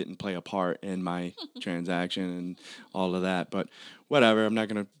Irma didn't play a part in my transaction and all of that, but whatever. I'm not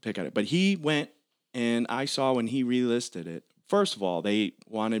going to pick at it. But he went, and I saw when he relisted it. First of all, they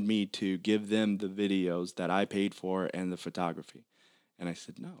wanted me to give them the videos that I paid for and the photography. And I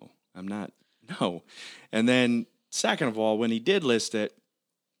said, no, I'm not. No. And then, second of all, when he did list it,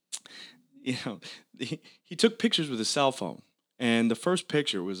 you know, he took pictures with his cell phone. And the first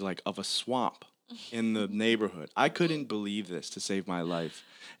picture was like of a swamp in the neighborhood. I couldn't believe this to save my life.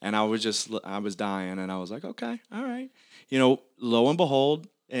 And I was dying, and I was like, okay, all right. Lo and behold,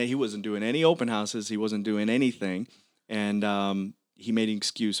 he wasn't doing any open houses. He wasn't doing anything. And he made an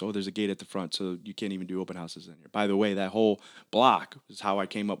excuse. Oh, there's a gate at the front, so you can't even do open houses in here. By the way, that whole block is how I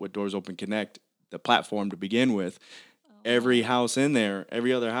came up with Doors Open Connect, the platform to begin with. Every house in there,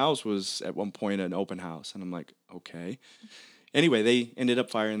 every other house was at one point an open house. And I'm like, okay. Anyway, they ended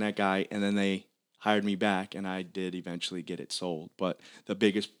up firing that guy, and then they hired me back, and I did eventually get it sold. But the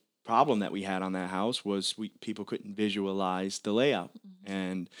biggest problem that we had on that house was people couldn't visualize the layout.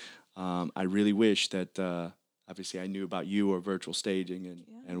 And I really wish that obviously I knew about you or virtual staging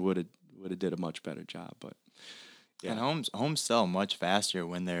and would have did a much better job. But yeah. And homes sell much faster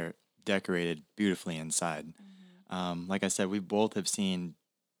when they're decorated beautifully inside. Like I said, we both have seen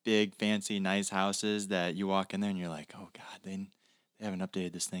big, fancy, nice houses that you walk in there and you're like, oh God, they haven't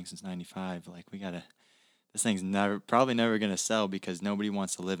updated this thing since '95. Like this thing's probably never gonna sell because nobody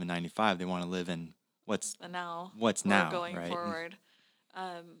wants to live in '95. They want to live in what's or now, going right? forward.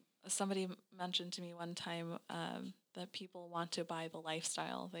 Somebody mentioned to me one time that people want to buy the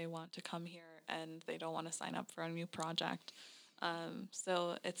lifestyle. They want to come here and they don't want to sign up for a new project.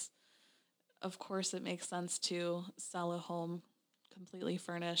 So of course, it makes sense to sell a home completely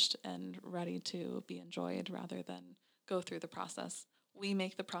furnished and ready to be enjoyed rather than go through the process. We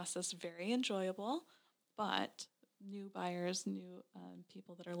make the process very enjoyable, but new buyers, new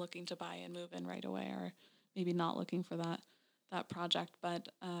people that are looking to buy and move in right away are maybe not looking for that project. But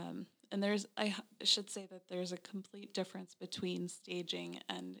and I should say that there's a complete difference between staging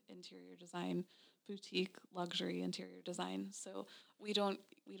and interior design, boutique luxury interior design. So we don't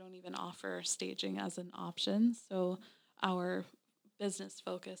even offer staging as an option. So our business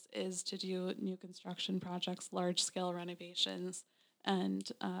focus is to do new construction projects, large scale renovations,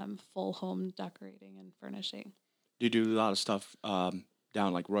 and full home decorating and furnishing. Do you do a lot of stuff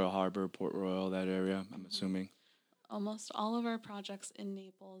down like Royal Harbor, Port Royal, that area, I'm assuming? Almost all of our projects in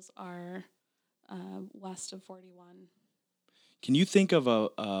Naples are west of 41. Can you think of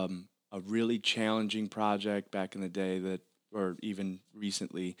a really challenging project back in the day that, or even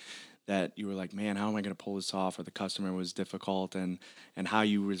recently, that you were like, man, how am I going to pull this off? Or the customer was difficult, and how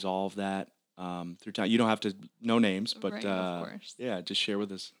you resolve that through time? You don't have to know names, but Right, of course. yeah, just share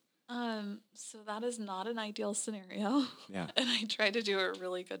with us. So that is not an ideal scenario. Yeah. And I try to do a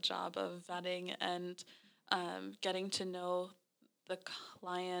really good job of vetting and getting to know the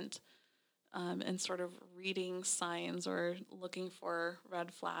client and sort of reading signs or looking for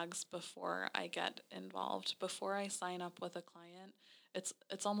red flags before I get involved. Before I sign up with a client,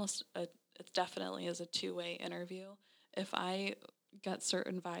 it's almost it definitely is a two-way interview. If I get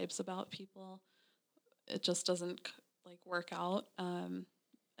certain vibes about people, it just doesn't like work out.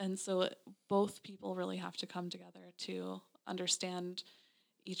 And so both people really have to come together to understand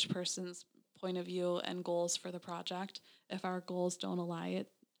each person's point of view and goals for the project. If our goals don't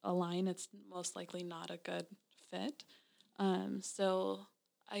align, it's most likely not a good fit. So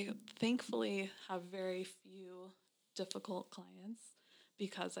I thankfully have very few difficult clients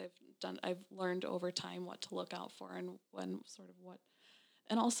because I've learned over time what to look out for and when sort of what,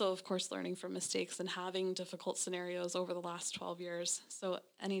 and also of course learning from mistakes and having difficult scenarios over the last 12 years. So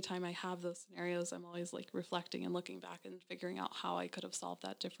anytime I have those scenarios, I'm always like reflecting and looking back and figuring out how I could have solved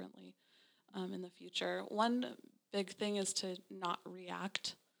that differently in the future. One big thing is to not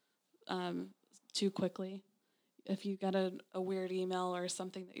react too quickly. If you get a weird email or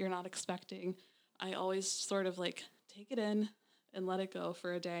something that you're not expecting, I always sort of like take it in and let it go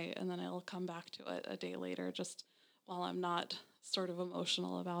for a day, and then I'll come back to it a day later, just while I'm not sort of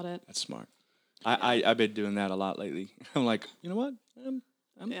emotional about it. That's smart. Yeah. I've been doing that a lot lately. I'm like, you know what?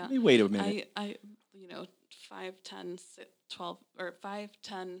 Yeah. Let me wait a minute. I 5, 10, 12, or 5,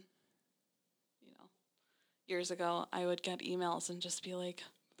 10, years ago, I would get emails and just be like,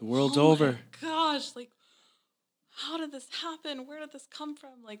 The world's oh over. my gosh, like, how did this happen? Where did this come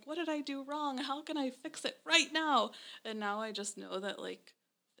from? Like, what did I do wrong? How can I fix it right now? And now I just know that, like,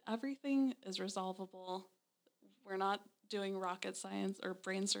 everything is resolvable. We're not doing rocket science or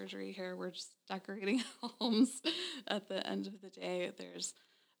brain surgery here. We're just decorating homes. At the end of the day, there's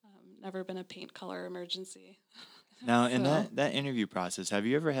never been a paint color emergency. Now, in So, that interview process, have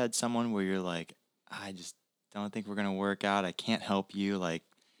you ever had someone where you're like, I just don't think we're gonna work out. I can't help you. Like,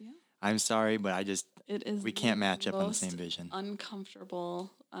 yeah, I'm sorry, but it is we can't the match up on the same most vision. uncomfortable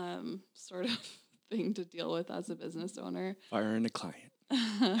sort of thing to deal with as a business owner. Firing a client.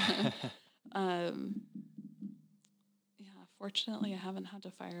 um, yeah, fortunately, I haven't had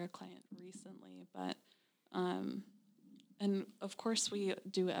to fire a client recently, but and of course, we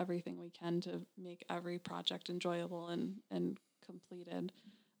do everything we can to make every project enjoyable and completed.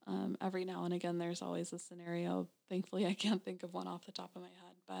 Every now and again, there's always a scenario. Thankfully, I can't think of one off the top of my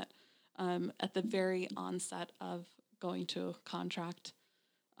head, but at the very onset of going to a contract,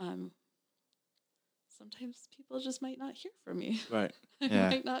 um, sometimes people just might not hear from me. Right. I Yeah.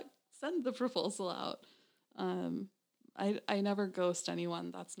 might not send the proposal out. Um, I never ghost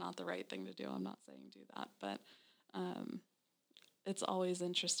anyone. That's not the right thing to do. I'm not saying do that, but it's always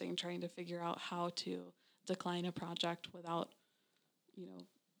interesting trying to figure out how to decline a project without,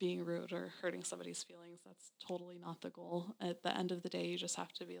 being rude or hurting somebody's feelings. That's totally not the goal. At the end of the day, you just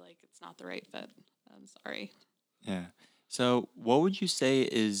have to be like, it's not the right fit. I'm sorry. Yeah. So, what would you say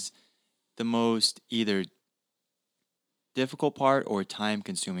is the most either difficult part or time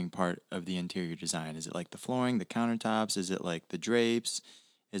consuming part of the interior design? Is it like the flooring, the countertops? Is it like the drapes?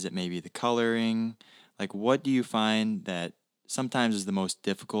 Is it maybe the coloring? Like, what do you find that sometimes is the most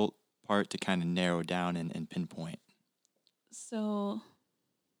difficult part to kind of narrow down and pinpoint? So,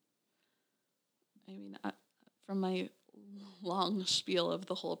 I mean, from my long spiel of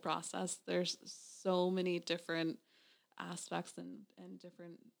the whole process, there's so many different aspects and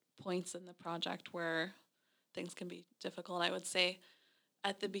different points in the project where things can be difficult. I would say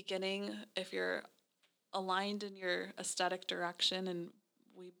at the beginning, if you're aligned in your aesthetic direction and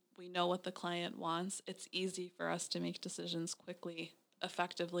we know what the client wants, it's easy for us to make decisions quickly,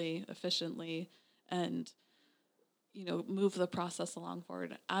 effectively, efficiently, and move the process along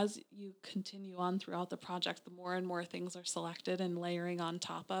forward. As you continue on throughout the project, the more and more things are selected and layering on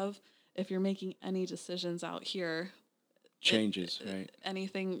top of. If you're making any decisions out here, Changes, right?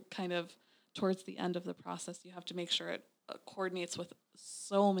 anything kind of towards the end of the process, you have to make sure it coordinates with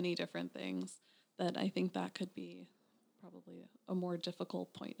so many different things that I think that could be probably a more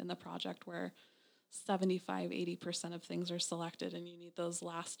difficult point in the project where 75-80% of things are selected and you need those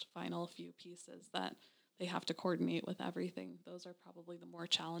last final few pieces that they have to coordinate with everything. Those are probably the more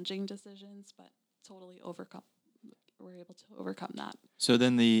challenging decisions, but totally we're able to overcome that. So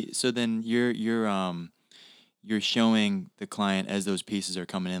then you're showing the client as those pieces are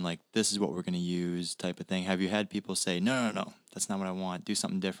coming in, like, this is what we're going to use type of thing. Have you had people say, no, that's not what I want, do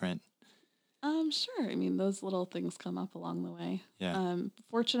something different? Sure. I mean, those little things come up along the way. Yeah.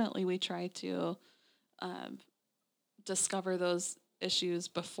 Fortunately, we try to discover those issues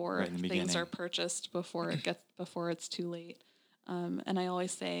before Right in the things are beginning. purchased, before it's too late. And I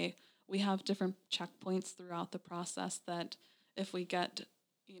always say we have different checkpoints throughout the process that if we get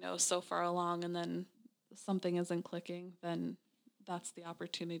so far along and then something isn't clicking, then that's the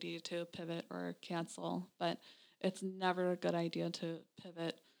opportunity to pivot or cancel. But it's never a good idea to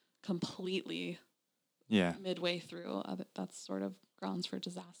pivot completely Yeah. midway through. That's sort of grounds for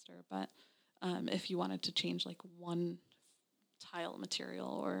disaster. But if you wanted to change like one tile material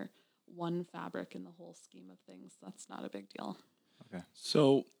or one fabric in the whole scheme of things, that's not a big deal. Okay.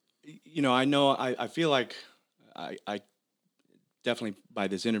 So, I feel like I definitely by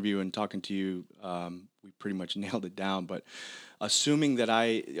this interview and talking to you, we pretty much nailed it down. But assuming that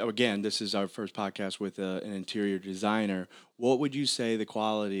again, this is our first podcast with an interior designer, what would you say the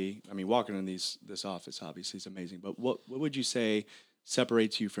quality? I mean, walking in this office obviously is amazing, but what would you say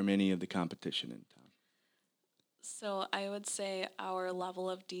separates you from any of the competition in town? So I would say our level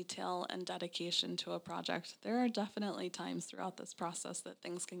of detail and dedication to a project. There are definitely times throughout this process that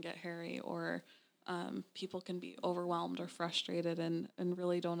things can get hairy or people can be overwhelmed or frustrated and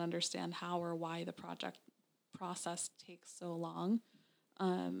really don't understand how or why the project process takes so long.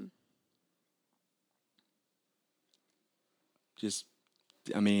 Just,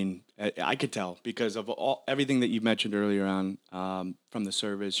 I mean, I could tell because of everything that you mentioned earlier on, from the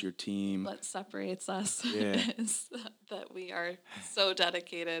service, your team. What separates us Yeah. is that we are so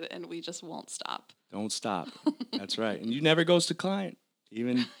dedicated and we just won't stop. Don't stop. That's right. And you never ghost a client.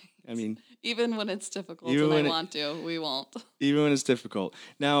 Even Even when it's difficult Even and when I want to, we won't. even when it's difficult.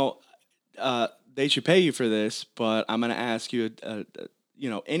 Now, they should pay you for this, but I'm going to ask you,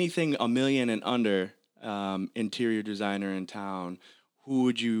 anything $1 million and under, interior designer in town, who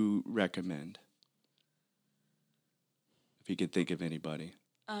would you recommend? If you could think of anybody.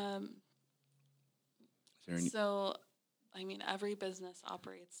 Is there any? So, I mean, every business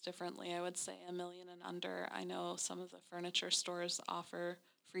operates differently. I would say $1 million and under. I know some of the furniture stores offer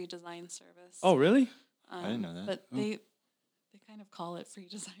free design service. Oh, really? I didn't know that. But they kind of call it free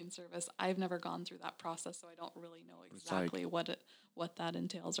design service. I've never gone through that process, so I don't really know exactly what that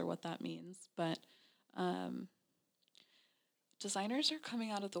entails or what that means. But designers are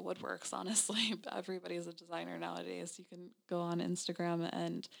coming out of the woodworks, honestly. Everybody's a designer nowadays. You can go on Instagram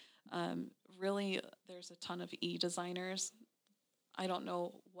and really there's a ton of e-designers. I don't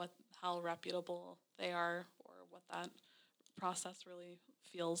know how reputable they are or what that process really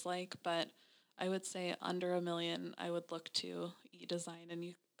feels like, but I would say under $1 million, I would look to e-design, and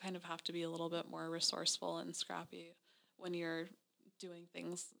you kind of have to be a little bit more resourceful and scrappy when you're doing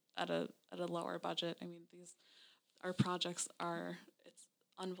things at a lower budget. I mean, our projects it's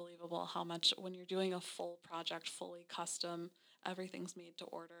unbelievable how much, when you're doing a full project, fully custom, everyth's made to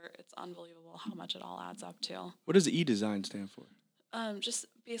order, it's unbelievable how much it all adds up to. What does e-design stand for? Just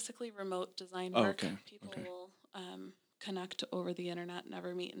basically remote design Oh, work. okay. People Okay. will connect over the internet,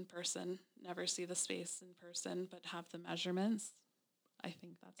 never meet in person, never see the space in person, but have the measurements. I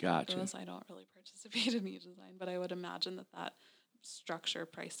think that's how Gotcha. it goes. I don't really participate in e-design, but I would imagine that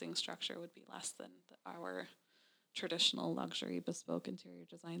pricing structure would be less than our traditional luxury bespoke interior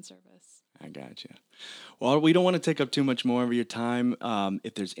design service. I gotcha. Well, we don't want to take up too much more of your time.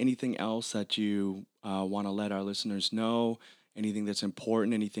 If there's anything else that you want to let our listeners know, anything that's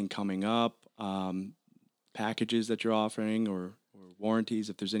important, anything coming up, packages that you're offering or warranties,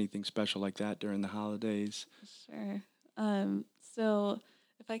 if there's anything special like that during the holidays. Sure. So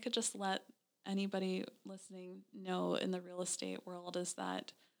if I could just let anybody listening know in the real estate world is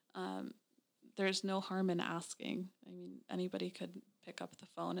that there's no harm in asking. I mean, anybody could pick up the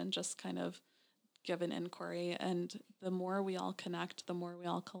phone and just kind of give an inquiry. And the more we all connect, the more we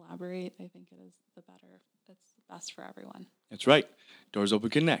all collaborate, I think it is the better. It's best for everyone. That's right. Doors open,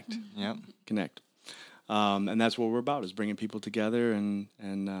 connect. Yep. Connect. And that's what we're about, is bringing people together and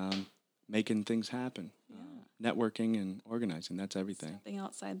making things happen. Networking and organizing, that's everything. Stepping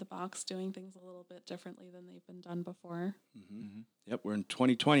outside the box, doing things a little bit differently than they've been done before. Mm-hmm. Yep, we're in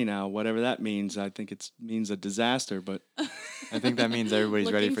 2020 now. Whatever that means, I think it means a disaster, but I think that means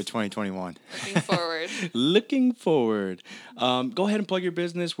everybody's ready for 2021. Looking forward. Looking forward. Go ahead and plug your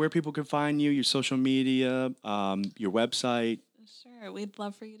business, where people can find you, your social media, your website. Sure. We'd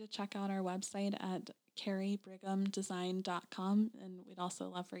love for you to check out our website at carriebrighamdesign.com, and we'd also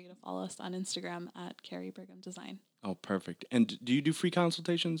love for you to follow us on Instagram at carriebrighamdesign. Oh, perfect. And do you do free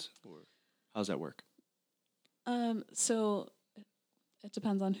consultations, or how's that work? So it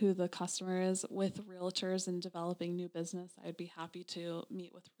depends on who the customer is. With realtors and developing new business, I'd be happy to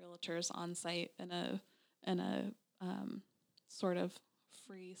meet with realtors on site in a sort of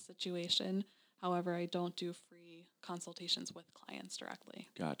free situation. However, I don't do free consultations with clients directly.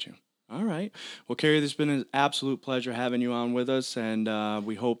 Gotcha. All right. Well, Carrie, this has been an absolute pleasure having you on with us, and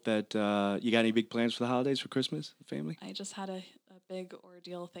we hope that you got any big plans for the holidays, for Christmas, the family? I just had a big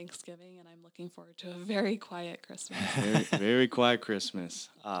ordeal Thanksgiving, and I'm looking forward to a very quiet Christmas. Very, very quiet Christmas.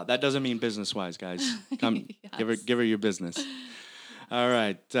 That doesn't mean business-wise, guys. Come, Yes. give her your business. All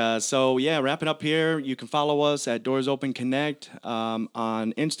right. So yeah, wrapping up here. You can follow us at Doors Open Connect on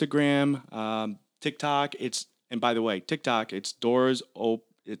Instagram, TikTok. And by the way, TikTok. It's doors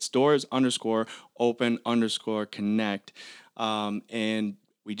underscore open underscore connect. And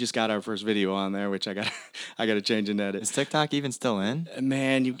we just got our first video on there, which I got I got to change and edit. Is TikTok even still in?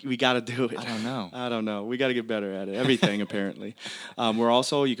 Man, we got to do it. I don't know. I don't know. We got to get better at it. Everything, apparently. You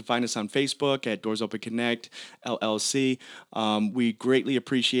can find us on Facebook at Doors Open Connect, LLC. We greatly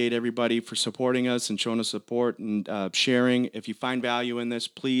appreciate everybody for supporting us and showing us support and sharing. If you find value in this,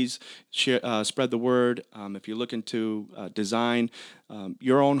 please share, spread the word. If you're looking to design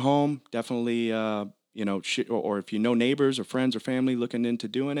your own home, definitely or if you know neighbors or friends or family looking into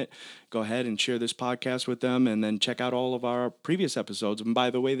doing it, go ahead and share this podcast with them, and then check out all of our previous episodes. And by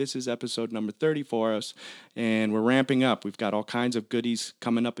the way, this is episode number 30 for us, and we're ramping up. We've got all kinds of goodies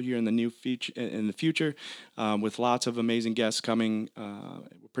coming up here in the future, with lots of amazing guests coming.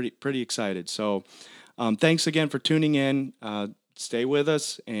 We're pretty excited. So, thanks again for tuning in. Stay with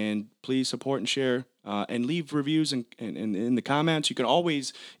us, and please support and share, and leave reviews in the comments. You can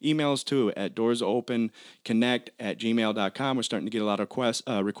always email us too at doorsopenconnect@gmail.com. We're starting to get a lot of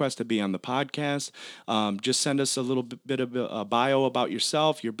requests to be on the podcast. Just send us a little bit of a bio about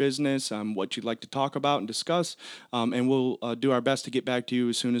yourself, your business, what you'd like to talk about and discuss, and we'll do our best to get back to you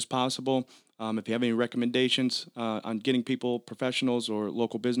as soon as possible. If you have any recommendations on getting people, professionals, or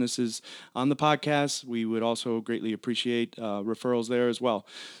local businesses on the podcast, we would also greatly appreciate referrals there as well.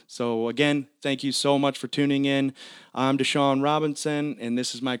 So again, thank you so much for tuning in. I'm Deshaun Robinson, and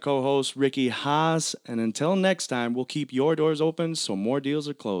this is my co-host, Ricky Haas. And until next time, we'll keep your doors open so more deals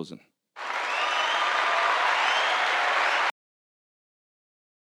are closing.